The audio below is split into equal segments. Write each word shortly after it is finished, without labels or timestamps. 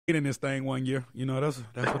in this thing one year. That's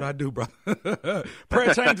what I do, brother.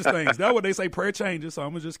 Prayer changes things. That's what they say. Prayer changes. So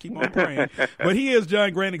I'm going to just keep on praying. But he is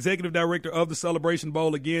John Grant, Executive Director of the Celebration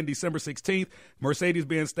Bowl. Again, December 16th,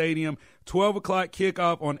 Mercedes-Benz Stadium, 12 o'clock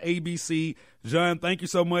kickoff on ABC. John, thank you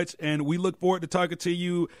so much. And we look forward to talking to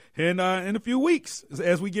you in a few weeks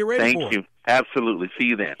as we get ready for it. Thank you. Absolutely. See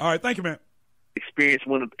you then. All right. Thank you, man.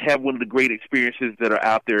 Have one of the great experiences that are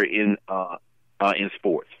out there in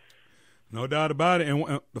sports. No doubt about it.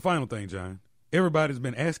 And the final thing, John, everybody's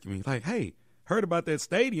been asking me, like, hey, heard about that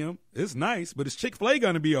stadium. It's nice, but is Chick-fil-A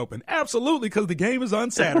going to be open? Absolutely, because the game is on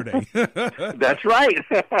Saturday. That's right.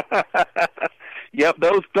 Yep,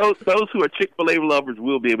 those who are Chick-fil-A lovers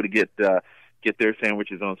will be able to get their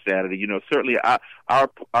sandwiches on Saturday. Certainly our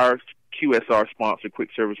QSR sponsor,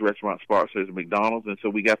 quick service restaurant sponsor, is McDonald's, and so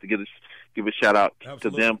we got to give a shout out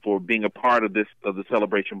Absolutely. To them for being a part of the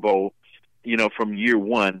Celebration Bowl, from year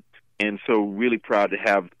one. And so really proud to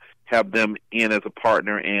have them in as a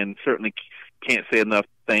partner, and certainly can't say enough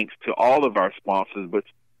thanks to all of our sponsors, but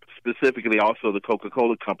specifically also the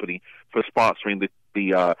Coca-Cola Company for sponsoring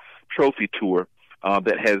the trophy tour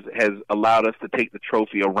that has allowed us to take the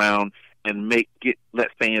trophy around and let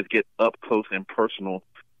fans get up close and personal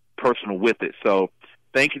with it. So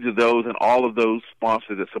thank you to those and all of those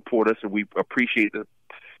sponsors that support us, and we appreciate the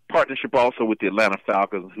partnership also with the Atlanta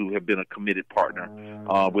Falcons, who have been a committed partner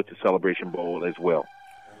with the Celebration Bowl as well.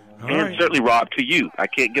 Certainly, Rob, to you. I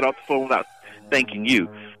can't get off the phone without thanking you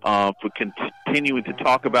for continuing to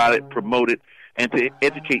talk about it, promote it, and to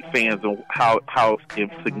educate fans on how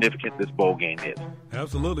significant this bowl game is.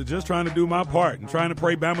 Absolutely. Just trying to do my part and trying to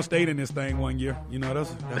pray Bama State in this thing one year.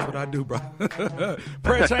 That's what I do, bro.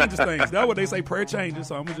 Prayer changes things. That's what they say. Prayer changes,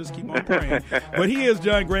 so I'm going to just keep on praying. But he is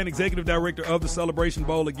John Grant, Executive Director of the Celebration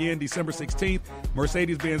Bowl. Again, December 16th,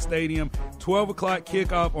 Mercedes-Benz Stadium, 12 o'clock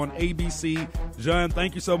kickoff on ABC. John,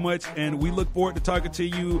 thank you so much, and we look forward to talking to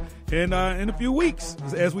you in a few weeks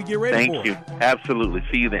as we get ready for it. Thank you. Absolutely.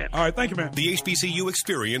 See you then. All right. Thank you, man. The HBCU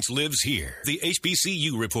experience lives here. The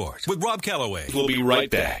HBCU Report with Rob Calloway. We'll be right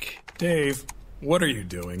back. Dave, what are you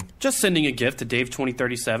doing? Just sending a gift to Dave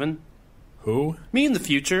 2037. Who? Me in the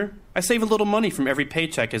future. I save a little money from every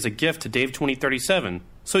paycheck as a gift to Dave 2037,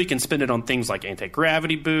 so he can spend it on things like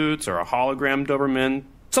anti-gravity boots or a hologram Doberman,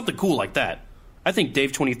 something cool like that. I think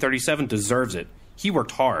Dave 2037 deserves it. He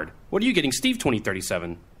worked hard. What are you getting Steve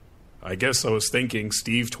 2037? I guess I was thinking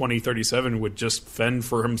Steve 2037 would just fend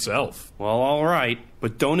for himself. Well, all right,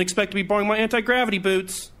 but don't expect to be borrowing my anti-gravity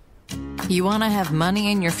boots. You want to have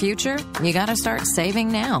money in your future? You got to start saving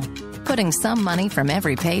now. Putting some money from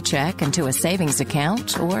every paycheck into a savings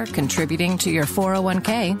account or contributing to your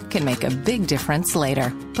 401k can make a big difference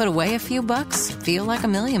later. Put away a few bucks, feel like $1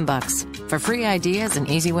 million. For free ideas and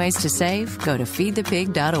easy ways to save, go to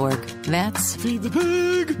feedthepig.org. That's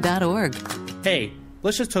feedthepig.org. Hey,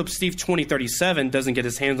 let's just hope Steve 2037 doesn't get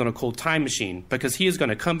his hands on a cool time machine, because he is going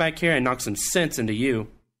to come back here and knock some sense into you.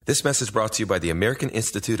 This message brought to you by the American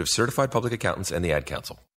Institute of Certified Public Accountants and the Ad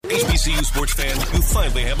Council. HBCU sports fans, you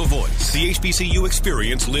finally have a voice. The HBCU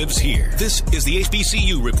experience lives here. This is the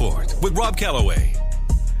HBCU Report with Rob Calloway.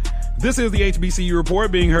 This is the HBCU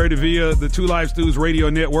Report, being heard via the Two Live Stews Radio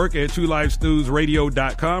Network at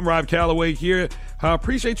twolivestewsradio.com. Rob Calloway here. I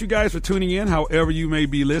appreciate you guys for tuning in, however you may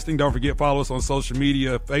be listening. Don't forget, follow us on social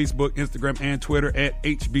media, Facebook, Instagram, and Twitter at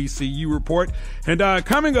HBCU Report. And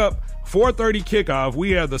coming up, 4:30 kickoff,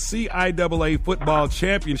 we have the CIAA Football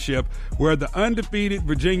Championship, where the undefeated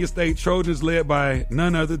Virginia State Trojans, led by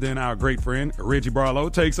none other than our great friend Reggie Barlow,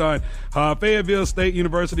 takes on Fayetteville State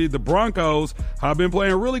University. The Broncos have been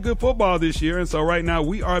playing really good football this year, and so right now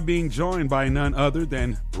we are being joined by none other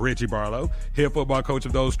than Reggie Barlow, head football coach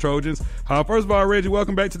of those Trojans. First of all, Reggie,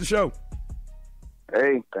 welcome back to the show.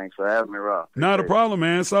 Hey, thanks for having me, Rob. Not a problem,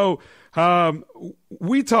 man. So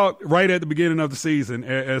we talked right at the beginning of the season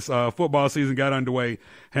as football season got underway.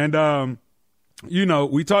 And,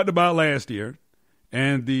 we talked about last year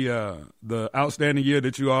and the outstanding year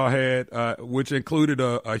that you all had, which included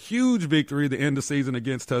a huge victory at the end of the season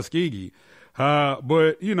against Tuskegee.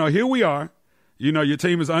 But, here we are. Your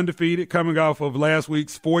team is undefeated, coming off of last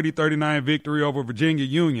week's 40-39 victory over Virginia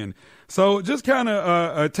Union. So just kind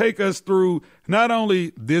of take us through not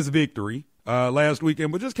only this victory last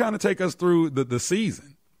weekend, but just kind of take us through the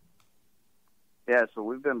season. Yeah, so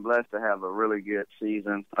we've been blessed to have a really good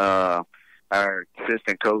season. Our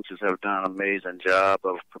assistant coaches have done an amazing job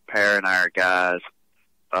of preparing our guys.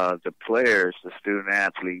 The players, the student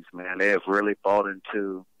athletes, man, they have really bought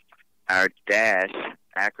into our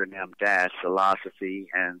acronym DASH philosophy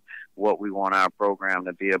and what we want our program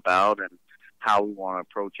to be about and how we want to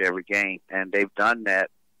approach every game. And they've done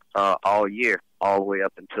that all year, all the way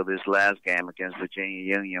up until this last game against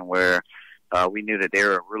Virginia Union, where we knew that they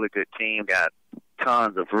were a really good team, got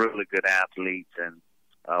tons of really good athletes, and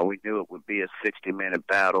we knew it would be a 60-minute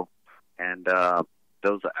battle. And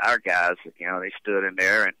those are our guys. They stood in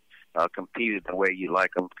there and competed the way you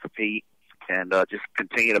like them to compete, and just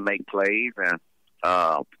continue to make plays. And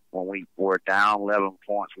when we were down 11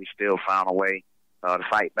 points, we still found a way to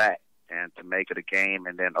fight back and to make it a game,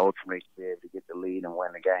 and then ultimately be able to get the lead and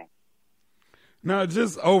win the game. Now,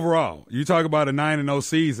 just overall, you talk about a 9-0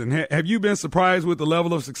 season. Have you been surprised with the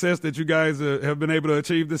level of success that you guys have been able to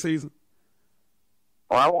achieve this season?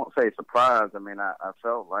 Well, I won't say surprised. I mean, I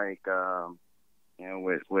felt like,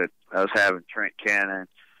 with us having Trent Cannon,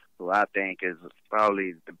 who I think is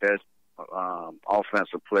probably the best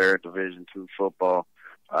offensive player in Division II football,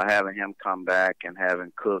 having him come back and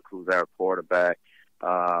having Cook, who's our quarterback.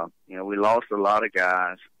 We lost a lot of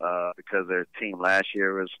guys because their team last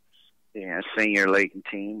year was senior laden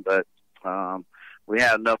team, but we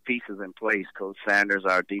had enough pieces in place. Coach Sanders,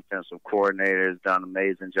 our defensive coordinator, has done an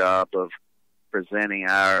amazing job of presenting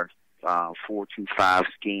our 4-2-5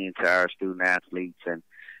 scheme to our student athletes, and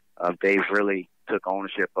they've really took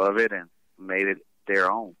ownership of it and made it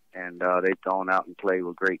their own. And they've gone out and played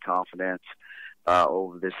with great confidence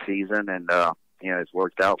over this season, and it's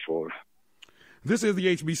worked out for us. This is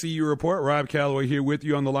the HBCU Report. Rob Calloway here with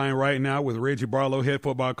you on the line right now with Reggie Barlow, head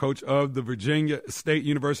football coach of the Virginia State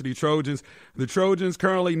University Trojans. The Trojans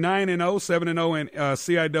currently 9-0, 7-0 in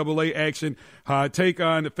CIAA action. Take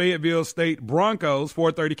on the Fayetteville State Broncos,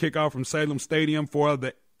 4:30 kickoff from Salem Stadium for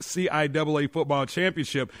the CIAA football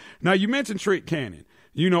championship. Now, you mentioned Trent Cannon.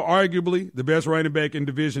 Arguably the best running back in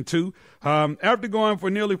Division II. After going for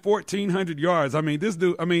nearly 1,400 yards, this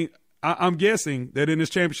dude, I'm guessing that in this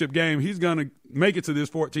championship game, he's going to make it to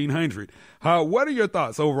this 1,400. What are your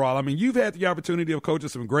thoughts overall? You've had the opportunity of coaching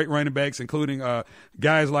some great running backs, including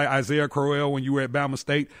guys like Isaiah Crowell when you were at Bama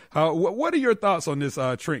State. What are your thoughts on this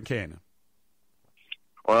Trent Cannon?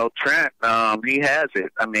 Well, Trent, he has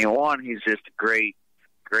it. He's just a great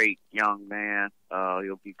young man.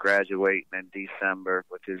 He'll be graduating in December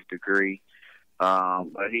with his degree.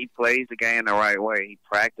 But he plays the game the right way. He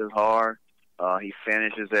practices hard. He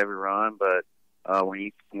finishes every run, but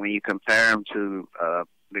when you compare him to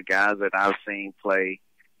the guys that I've seen play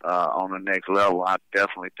on the next level, I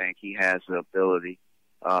definitely think he has the ability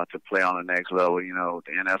to play on the next level. The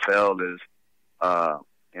NFL is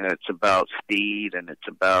it's about speed, and it's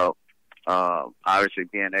about obviously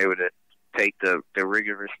being able to take the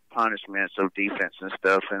rigorous punishments of defense and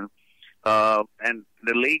stuff, and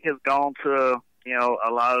the league has gone to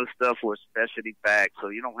a lot of stuff with specialty backs, so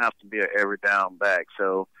you don't have to be an every down back.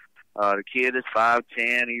 So the kid is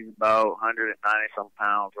 5'10". He's about 190-some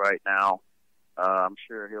pounds right now. I'm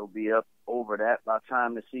sure he'll be up over that by the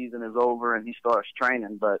time the season is over and he starts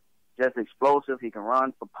training. But just explosive. He can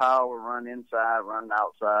run for power, run inside, run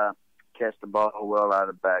outside, catch the ball well out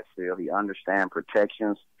of the backfield. He understands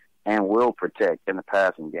protections and will protect in the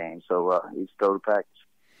passing game. So he's go to practice.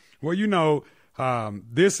 Well,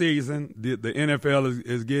 this season, the NFL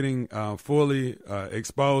is getting fully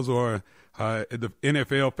exposed, or the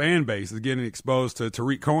NFL fan base is getting exposed to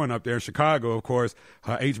Tariq Cohen up there in Chicago, of course,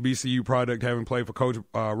 HBCU product, having played for Coach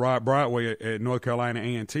Rod Broadway at North Carolina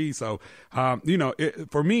A&T. So,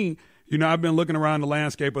 for me, I've been looking around the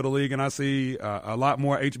landscape of the league, and I see a lot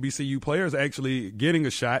more HBCU players actually getting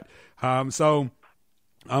a shot.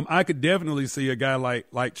 I could definitely see a guy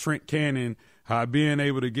like Trent Cannon being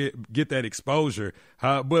able to get that exposure.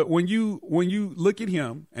 But when you look at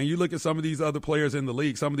him and you look at some of these other players in the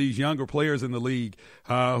league, some of these younger players in the league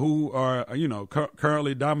who are,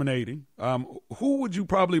 currently dominating, who would you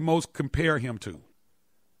probably most compare him to?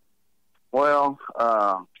 Well,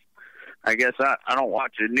 I guess I don't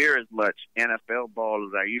watch it near as much NFL ball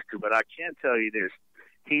as I used to, but I can tell you this.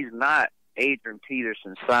 He's not Adrian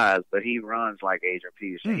Peterson's size, but he runs like Adrian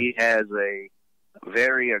Peterson. He has a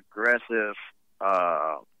very aggressive,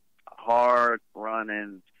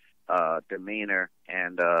 hard-running demeanor,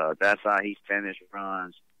 and that's how he finished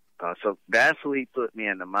runs. So that's who he put me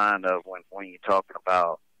in the mind of when you're talking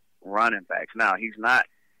about running backs. Now, he's not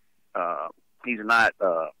that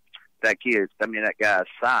kid. That guy's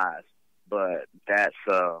size, but that's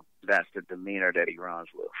the demeanor that he runs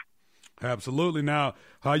with. Absolutely. Now,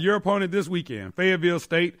 your opponent this weekend, Fayetteville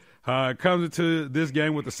State, comes into this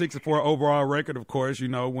game with a 6-4 overall record. Of course,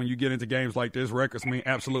 when you get into games like this, records mean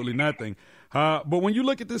absolutely nothing. But when you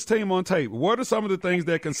look at this team on tape, what are some of the things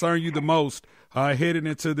that concern you the most heading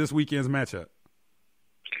into this weekend's matchup?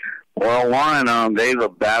 Well, one, they've a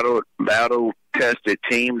battle-tested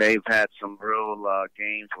team. They've had some real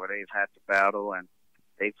games where they've had to battle, and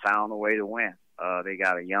they found a way to win. They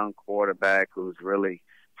got a young quarterback who's really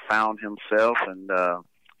found himself, and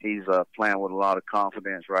he's playing with a lot of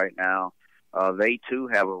confidence right now. They, too,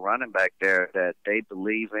 have a running back there that they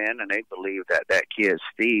believe in, and they believe that that kid,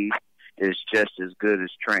 Steve, is just as good as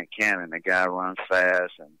Trent Cannon. The guy runs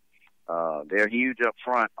fast, and they're huge up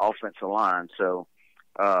front, offensive line. So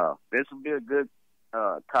this will be a good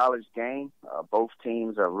college game. Both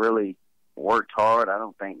teams have really worked hard. I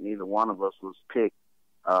don't think neither one of us was picked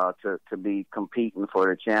to be competing for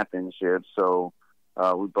the championship. So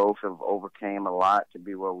we both have overcame a lot to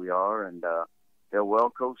be where we are, and they're a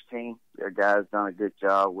well-coached team. Their guys done a good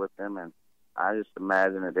job with them, and I just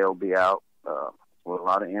imagine that they'll be out with a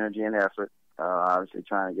lot of energy and effort, obviously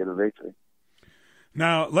trying to get a victory.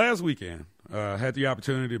 Now, last weekend, had the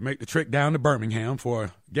opportunity to make the trek down to Birmingham for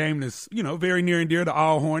a game that's, very near and dear to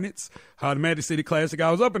all Hornets, the Magic City Classic.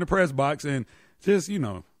 I was up in the press box and just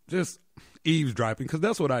eavesdropping, because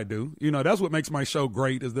that's what I do. That's what makes my show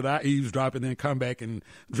great, is that I eavesdrop and then come back and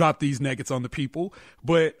drop these nuggets on the people.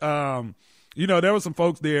 But, there were some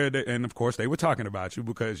folks there, and of course they were talking about you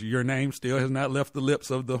because your name still has not left the lips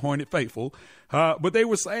of the Hornet faithful. But they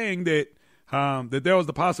were saying that there was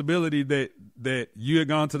the possibility that you had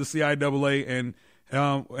gone to the CIAA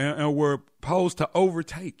and were posed to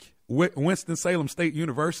overtake Winston-Salem State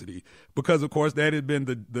University, because of course that had been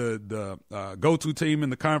the go-to team in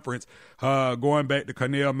the conference, going back to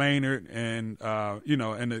Cornell Maynard and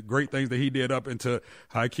and the great things that he did up into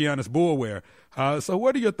Keanis Boulware. So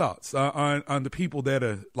what are your thoughts on the people that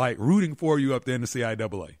are like rooting for you up there in the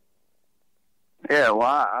CIAA? Yeah,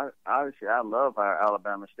 well, obviously I love our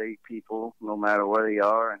Alabama State people, no matter where they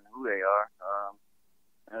are and who they are.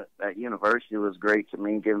 That university was great to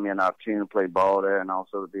me, giving me an opportunity to play ball there and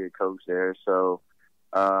also to be a coach there. So,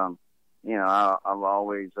 I've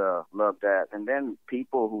always loved that. And then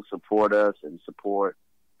people who support us and support,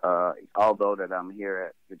 although that I'm here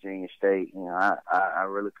at Virginia State, I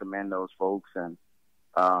really commend those folks. And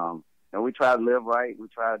we try to live right. We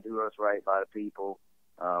try to do us right by the people.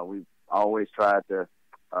 We've always tried to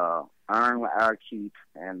earn our keep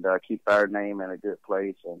and keep our name in a good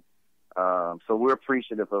place. And so we're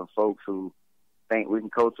appreciative of folks who think we can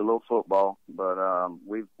coach a little football, but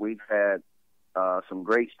we've had some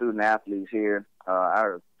great student athletes here.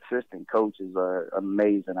 Our assistant coaches are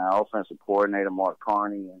amazing. Our offensive coordinator, Mark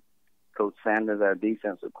Carney, and Coach Sanders, our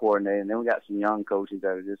defensive coordinator. And then we got some young coaches that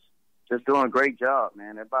are just doing a great job,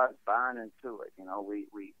 man. Everybody's buying into it.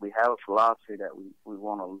 We have a philosophy that we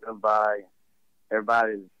want to live by.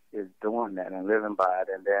 Everybody is doing that and living by it.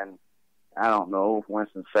 And then, I don't know,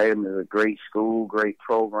 Winston-Salem is a great school, great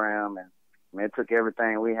program, and it took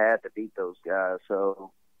everything we had to beat those guys.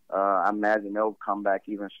 So I imagine they'll come back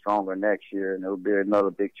even stronger next year, and it'll be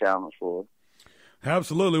another big challenge for us.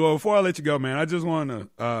 Absolutely. Well, before I let you go, man, I just want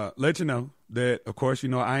to let you know that, of course,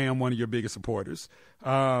 I am one of your biggest supporters.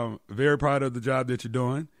 Very proud of the job that you're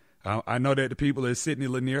doing. I know that the people at Sidney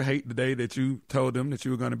Lanier hate the day that you told them that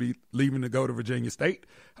you were going to be leaving to go to Virginia State.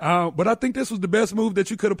 But I think this was the best move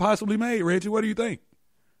that you could have possibly made, Reggie. What do you think?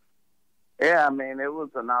 Yeah, it was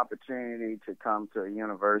an opportunity to come to a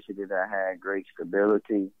university that had great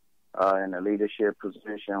stability in the leadership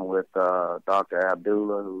position with Dr.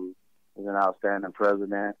 Abdullah, who is an outstanding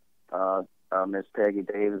president. Ms. Peggy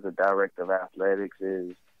Davis, the director of athletics,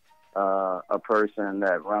 is a person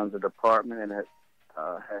that runs a department and has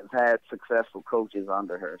had successful coaches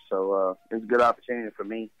under her. So it's a good opportunity for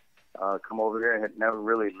me. Come over here. I had never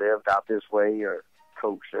really lived out this way or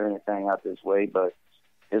coached or anything out this way, but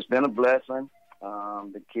it's been a blessing.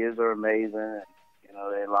 The kids are amazing.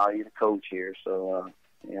 And, they allow you to coach here. So,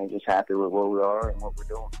 just happy with where we are and what we're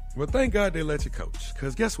doing. Well, thank God they let you coach,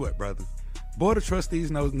 because guess what, brother? Board of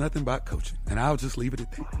Trustees knows nothing about coaching, and I'll just leave it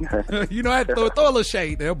at that. I had to throw a little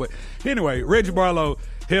shade there, but anyway, Reggie Barlow,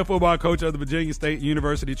 head football coach of the Virginia State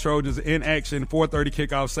University Trojans, in action, 4:30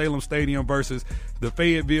 kickoff, Salem Stadium versus the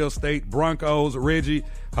Fayetteville State Broncos. Reggie,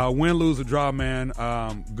 win, lose, or draw, man.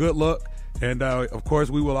 Good luck, and of course,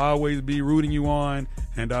 we will always be rooting you on.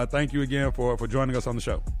 And thank you again for joining us on the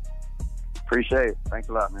show. Appreciate it. Thanks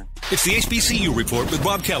a lot, man. It's the HBCU Report with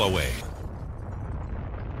Rob Calloway.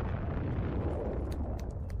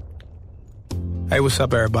 Hey, what's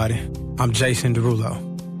up, everybody? I'm Jason Derulo.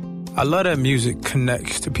 I love that music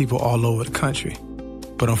connects to people all over the country.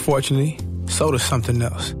 But unfortunately, so does something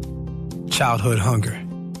else. Childhood hunger.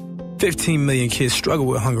 15 million kids struggle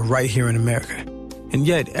with hunger right here in America. And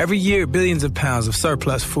yet, every year, billions of pounds of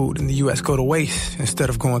surplus food in the U.S. go to waste instead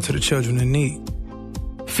of going to the children in need.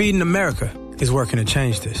 Feeding America is working to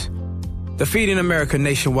change this. The Feeding America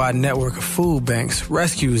nationwide network of food banks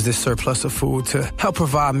rescues this surplus of food to help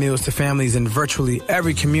provide meals to families in virtually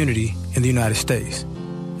every community in the United States.